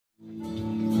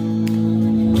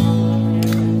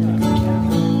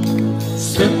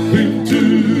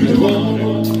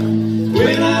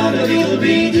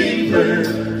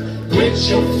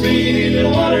feet in the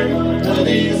water of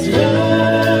his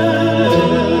love.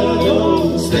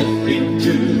 Oh, step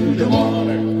into the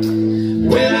water,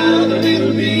 without a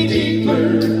little bit deeper.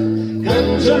 Come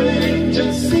join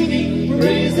angels singing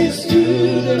praises to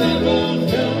the Lamb of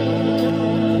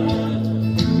God.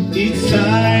 Each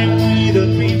time we the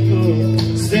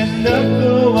people stand up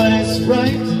for what is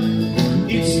right,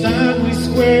 each time we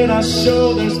squared our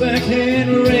shoulders back and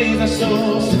raised our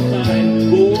souls.